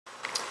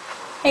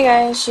Hey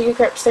guys,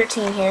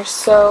 ShigaCrips13 here.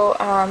 So,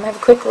 I have a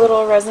quick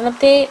little resin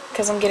update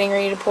because I'm getting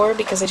ready to pour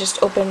because I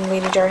just opened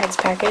Lady Jarhead's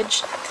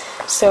package.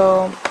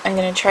 So, I'm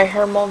going to try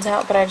her molds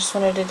out, but I just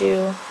wanted to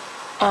do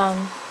a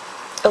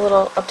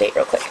little update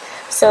real quick.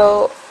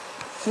 So,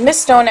 Miss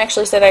Stone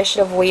actually said I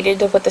should have waited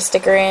to put the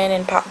sticker in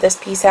and pop this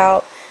piece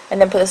out and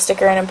then put the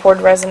sticker in and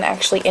poured resin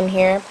actually in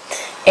here.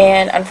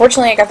 And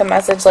unfortunately I got the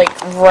message like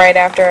right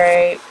after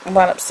I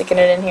wound up sticking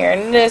it in here,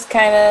 and it is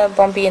kind of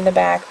bumpy in the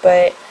back,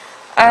 but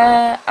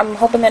I'm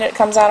hoping that it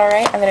comes out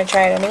alright. I'm going to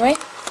try it anyway.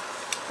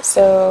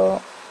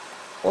 So,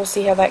 we'll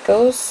see how that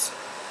goes.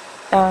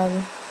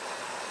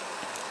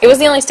 It was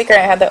the only sticker I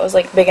had that was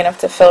like big enough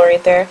to fill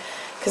right there,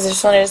 because I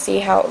just wanted to see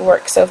how it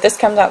works. So if this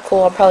comes out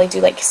cool, I'll probably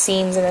do like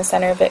scenes in the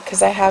center of it,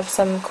 because I have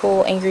some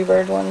cool Angry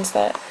Bird ones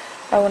that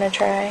I want to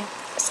try.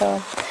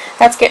 So,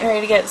 that's getting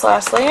ready to get its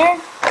last layer.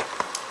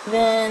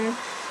 Then,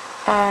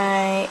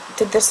 I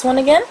did this one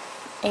again,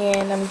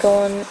 and I'm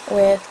going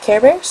with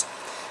Care Bears.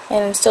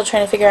 And I'm still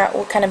trying to figure out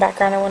what kind of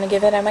background I want to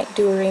give it. I might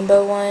do a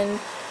rainbow one,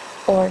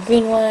 or a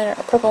green one, or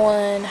a purple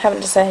one. Haven't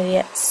decided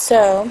yet.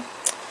 So,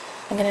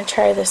 I'm going to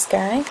try this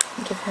guy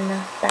and give him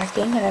a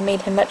backing. And I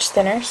made him much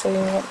thinner, so he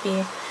won't be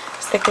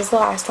as thick as the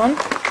last one.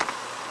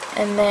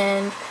 And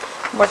then,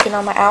 I'm working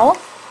on my owl.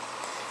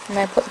 And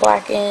I put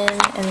black in,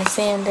 and the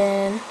sand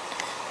in.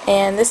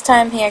 And this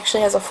time, he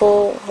actually has a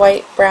full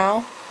white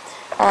brow,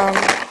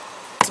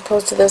 as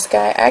opposed to this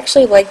guy. I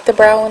actually like the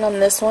brow one on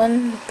this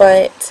one,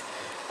 but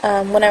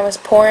when I was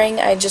pouring,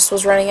 I just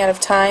was running out of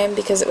time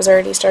because it was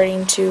already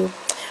starting to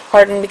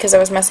harden because I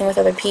was messing with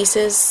other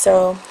pieces.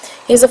 So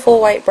he has a full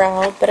white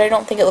brow, but I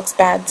don't think it looks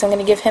bad. So I'm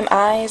going to give him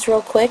eyes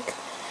real quick,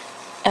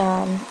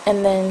 and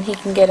then he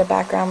can get a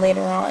background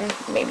later on,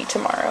 maybe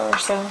tomorrow or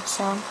so.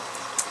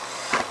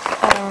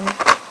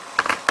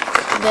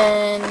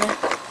 Then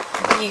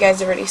I think you guys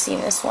have already seen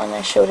this one.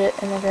 I showed it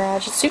in the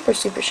garage. It's super,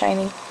 super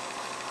shiny.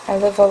 I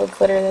love all the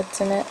glitter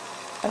that's in it.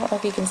 I don't know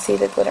if you can see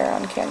the glitter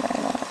on camera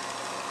or not.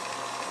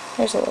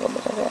 There's a little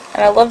bit of it.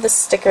 And I love the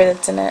sticker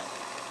that's in it.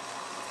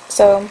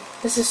 So,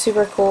 this is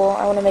super cool.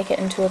 I want to make it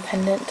into a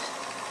pendant.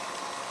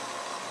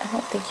 I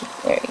don't think you...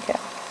 There you go.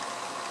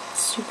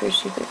 Super,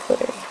 super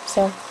glittery.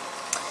 So,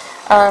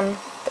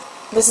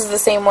 this is the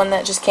same one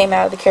that just came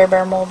out of the Care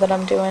Bear mold that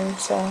I'm doing.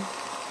 So, I'm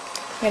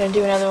going to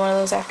do another one of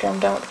those after I'm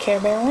done with the Care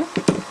Bear one.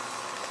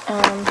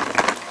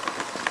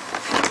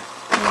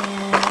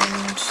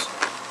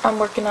 I'm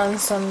working on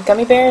some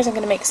gummy bears. I'm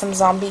going to make some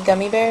zombie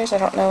gummy bears. I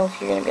don't know if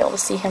you're going to be able to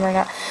see him or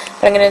not.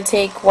 But I'm going to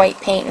take white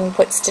paint and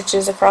put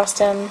stitches across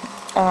him.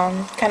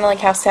 Kind of like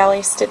how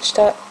Sally stitched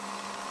up.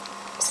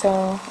 So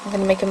I'm going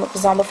to make him look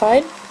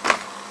zombified.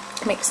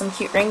 Make some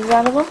cute rings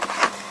out of them.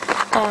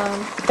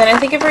 Then I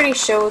think I've already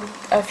showed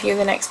a few of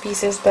the next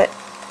pieces. But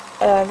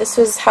this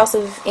was House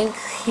of Ink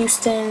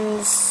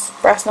Houston's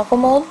brass knuckle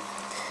mold.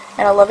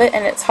 And I love it.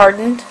 And it's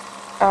hardened.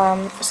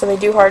 So they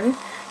do harden.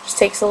 Just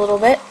takes a little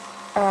bit.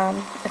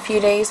 A few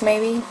days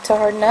maybe to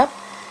harden up,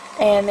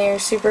 and they're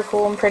super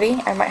cool and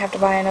pretty. I might have to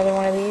buy another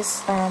one of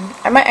these.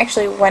 I might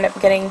actually wind up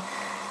getting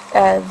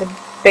the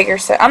bigger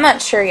set. I'm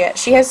not sure yet.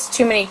 She has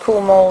too many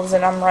cool molds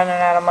and I'm running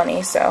out of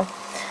money, so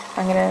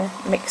I'm gonna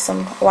make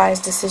some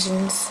wise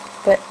decisions.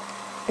 But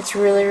it's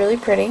really, really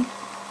pretty,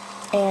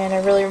 and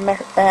I really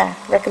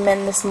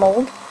recommend this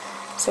mold,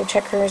 so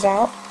check hers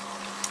out.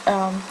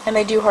 And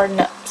they do harden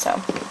up, so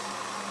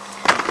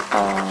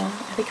I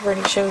think I've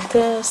already showed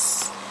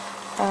this.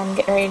 I'm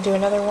getting ready to do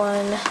another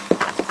one.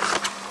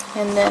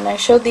 And then I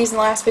showed these in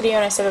the last video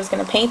and I said I was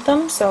going to paint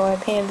them, so I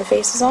painted the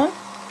faces on.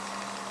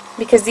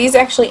 Because these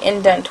actually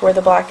indent where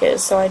the black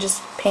is, so I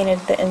just painted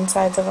the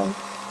insides of them.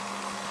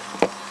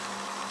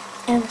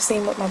 And the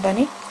same with my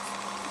bunny.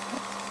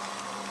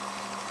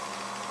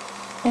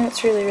 And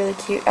it's really, really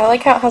cute. I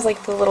like how it has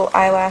like the little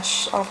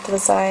eyelash off to the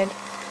side.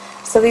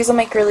 So these will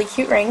make really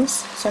cute rings.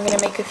 So I'm going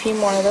to make a few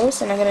more of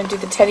those. And I'm going to do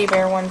the teddy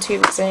bear one too,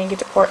 because I didn't get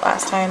to pour it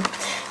last time.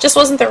 Just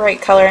wasn't the right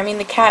color. I mean,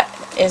 the cat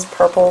is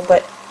purple,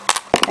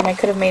 and I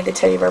could have made the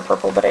teddy bear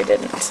purple, but I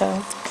didn't.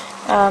 So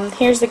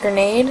here's the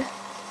grenade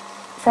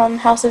from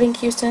House of Ink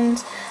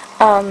Houston's.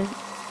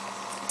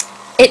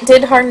 It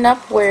did harden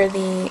up where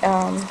the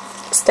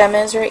stem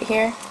is right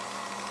here.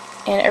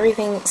 And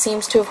everything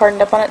seems to have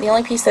hardened up on it. The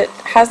only piece that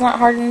has not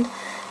hardened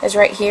is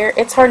right here.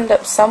 It's hardened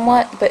up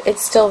somewhat, but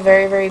it's still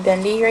very, very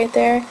bendy right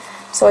there.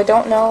 So I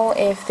don't know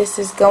if this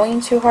is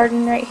going to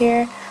harden right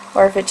here,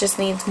 or if it just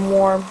needs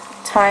more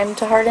time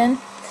to harden.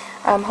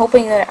 I'm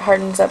hoping that it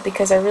hardens up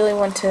because I really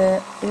want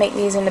to make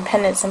these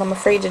independents, and I'm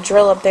afraid to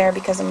drill up there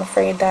because I'm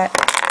afraid that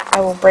I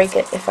will break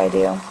it if I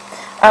do.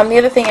 The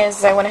other thing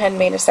is I went ahead and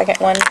made a second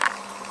one,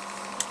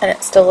 and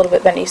it's still a little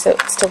bit bendy, so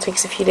it still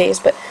takes a few days,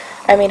 but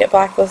I made it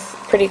black with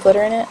pretty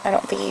glitter in it. I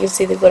don't think you can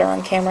see the glitter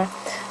on camera,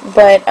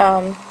 but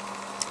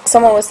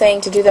someone was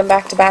saying to do them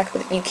back to back,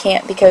 but you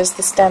can't because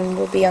the stem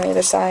will be on the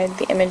other side.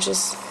 The image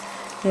is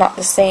not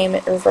the same,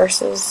 it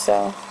reverses,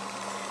 so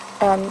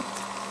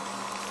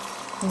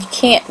you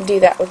can't do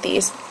that with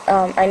these.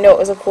 I know it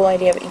was a cool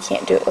idea, but you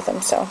can't do it with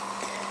them, so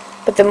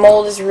But the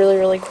mold is really,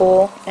 really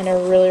cool, and I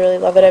really, really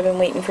love it. I've been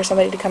waiting for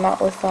somebody to come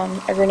out with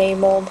a grenade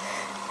mold,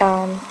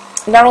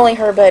 Not only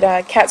her, but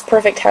Cat's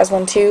Perfect has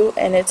one too,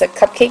 and it's a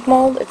cupcake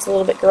mold. It's a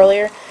little bit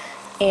girlier,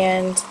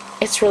 and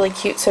it's really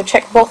cute. So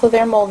check both of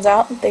their molds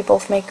out. They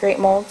both make great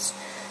molds.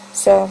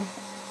 So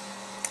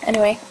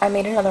anyway, I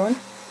made another one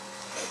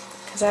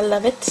because I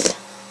love it.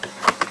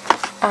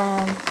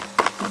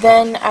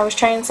 Then I was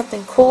trying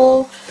something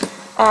cool.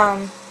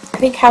 I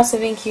think House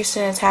of Ink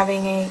Houston is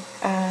having a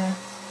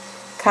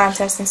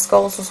contest, and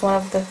skulls was one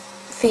of the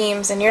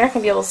themes, and you're not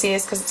going to be able to see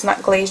this because it's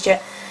not glazed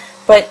yet,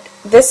 but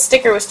this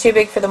sticker was too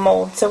big for the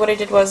mold. So what I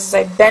did was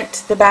I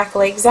bent the back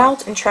legs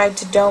out and tried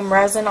to dome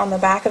resin on the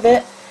back of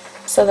it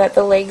so that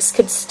the legs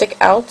could stick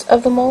out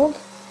of the mold.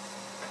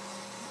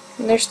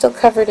 And they're still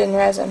covered in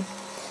resin.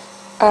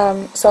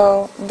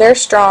 So they're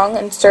strong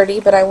and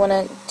sturdy, but I want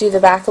to do the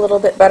back a little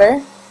bit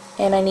better,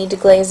 and I need to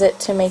glaze it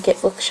to make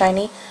it look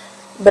shiny.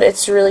 But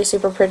it's really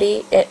super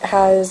pretty. It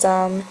has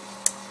a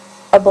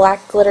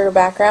black glitter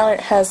background.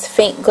 It has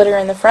faint glitter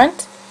in the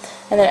front,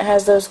 and then it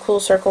has those cool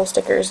circle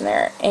stickers in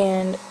there,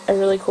 and a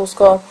really cool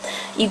skull.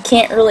 You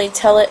can't really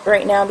tell it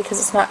right now because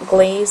it's not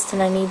glazed,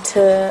 and I need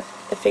to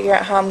figure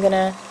out how I'm going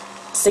to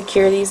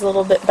secure these a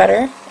little bit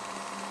better.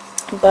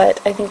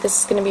 But I think this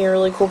is going to be a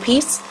really cool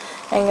piece.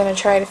 I'm going to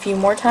try it a few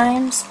more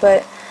times,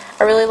 but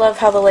I really love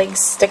how the legs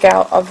stick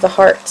out of the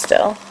heart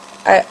still,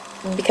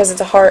 because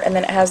it's a heart and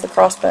then it has the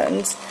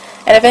crossbones.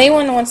 And if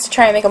anyone wants to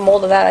try and make a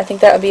mold of that, I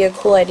think that would be a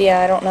cool idea.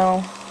 I don't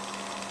know.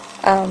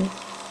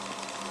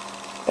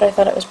 But I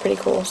thought it was pretty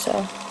cool,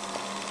 so.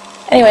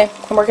 Anyway,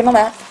 I'm working on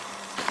that.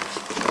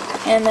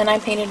 And then I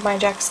painted my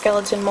Jack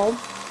Skeleton mold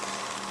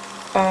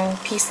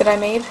piece that I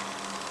made.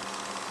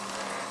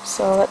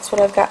 So that's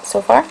what I've got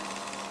so far.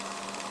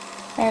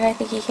 And I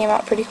think he came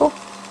out pretty cool.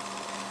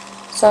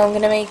 So I'm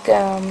gonna make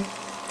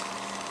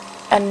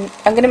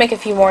I'm gonna make a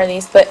few more of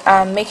these, but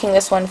I'm making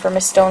this one for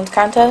Miss Stone's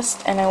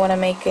contest, and I want to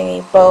make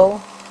a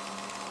bow,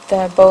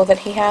 the bow that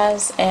he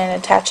has, and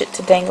attach it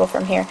to dangle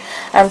from here.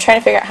 I'm trying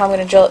to figure out how I'm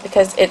gonna drill it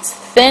because it's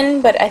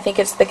thin, but I think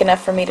it's thick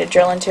enough for me to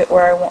drill into it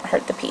where I won't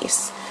hurt the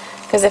piece.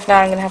 Because if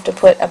not, I'm gonna have to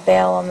put a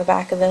bail on the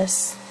back of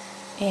this,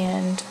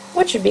 and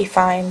which would be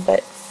fine,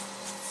 but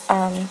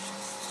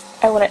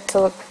I want it to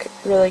look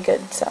really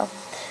good. So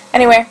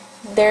anyway,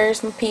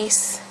 there's my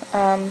piece.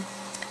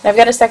 And I've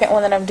got a second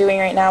one that I'm doing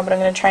right now, but I'm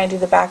going to try and do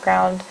the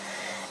background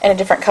in a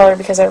different color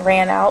because I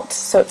ran out,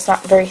 so it's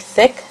not very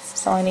thick,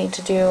 so I need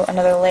to do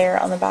another layer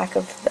on the back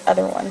of the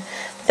other one.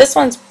 But this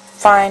one's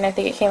fine. I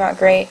think it came out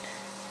great.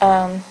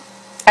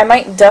 I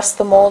might dust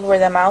the mold where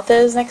the mouth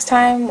is next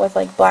time with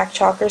like black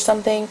chalk or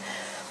something,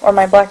 or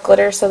my black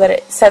glitter so that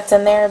it sets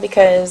in there,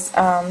 because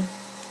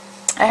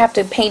I have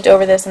to paint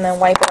over this and then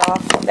wipe it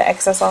off, the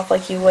excess off,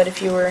 like you would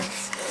if you were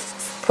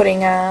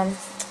putting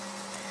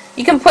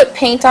you can put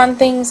paint on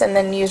things and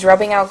then use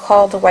rubbing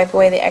alcohol to wipe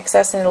away the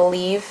excess, and it'll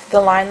leave the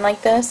line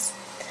like this,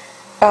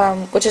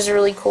 which is a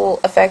really cool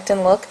effect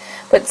and look.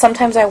 But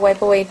sometimes I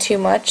wipe away too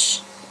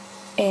much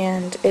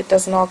and it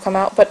doesn't all come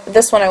out. But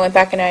this one I went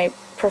back and I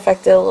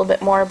perfected a little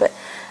bit more, but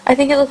I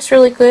think it looks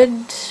really good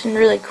and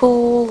really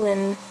cool,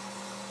 and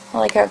I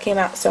like how it came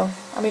out, so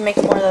I'll be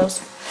making more of those.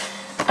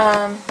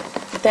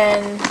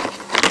 Then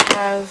I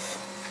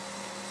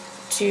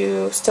have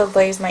to still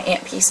glaze my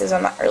ant pieces.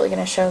 I'm not really going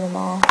to show them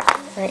all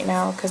right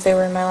now because they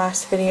were in my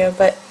last video,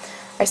 but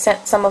I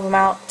sent some of them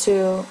out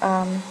to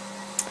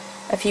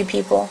a few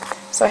people,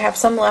 so I have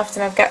some left,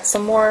 and I've got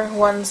some more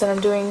ones that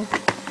I'm doing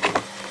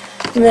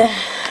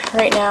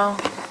right now.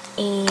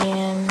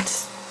 And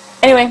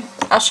anyway,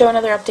 I'll show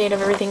another update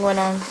of everything when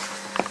I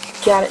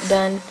got it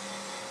done.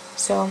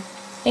 So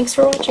thanks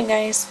for watching,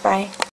 guys. Bye.